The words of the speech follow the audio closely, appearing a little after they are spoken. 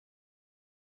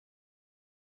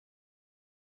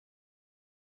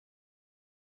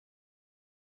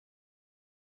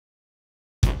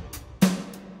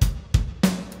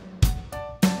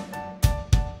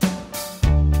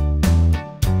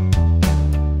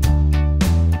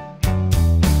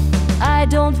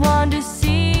don't want to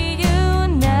see you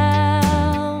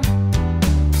now.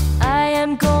 I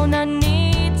am gonna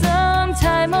need some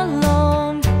time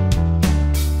alone.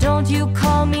 Don't you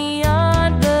call me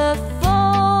on the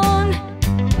phone.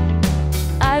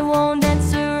 I won't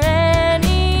answer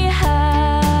anyhow.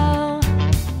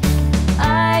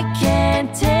 I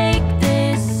can't take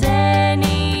this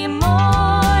anymore.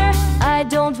 I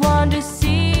don't want to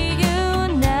see you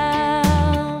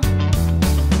now.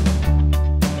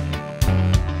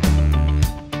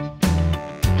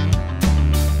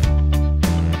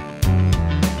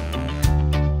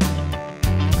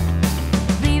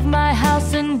 Leave my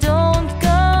house and don't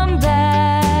come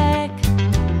back.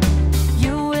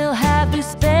 You will have to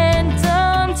spend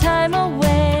some time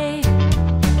away.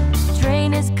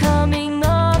 Train is coming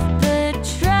off the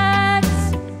tracks.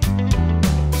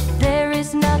 There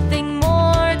is nothing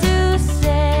more to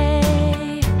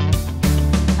say.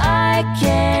 I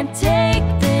can't take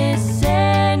this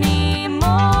anymore.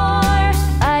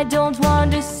 I don't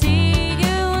want to see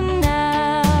you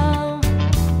now.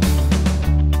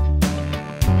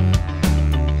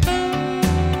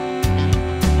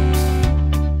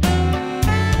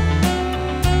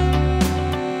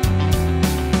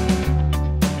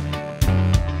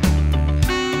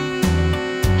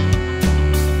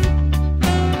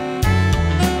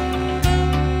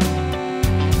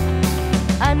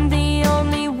 I'm the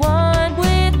only one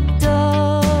with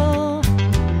dough.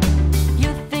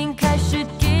 You think I should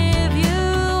give you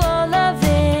all of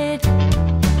it?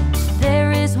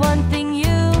 There is one thing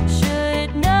you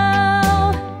should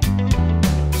know.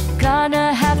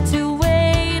 Gonna have to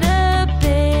wait a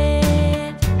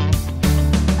bit.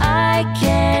 I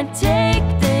can't take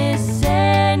this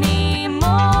anymore.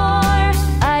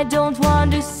 I don't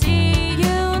want to see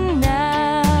you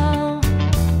now.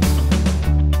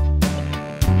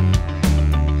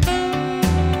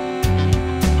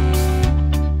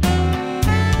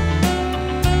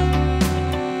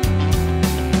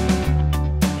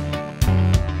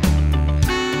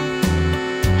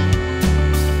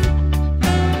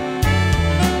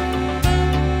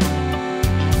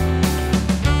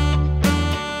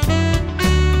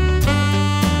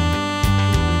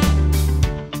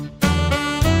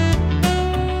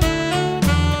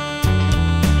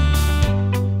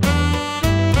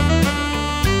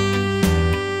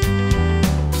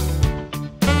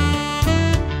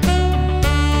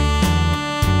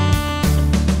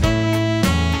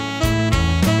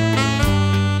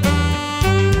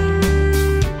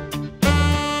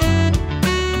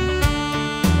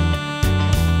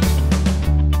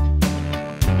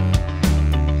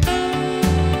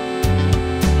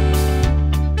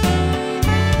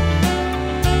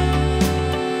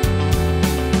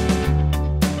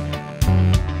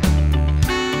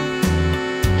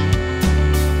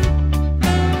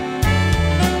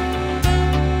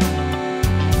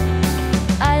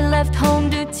 I left home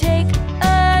to take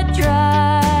a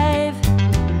drive.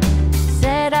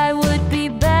 Said I would be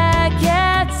back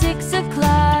at 6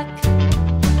 o'clock.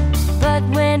 But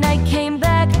when I came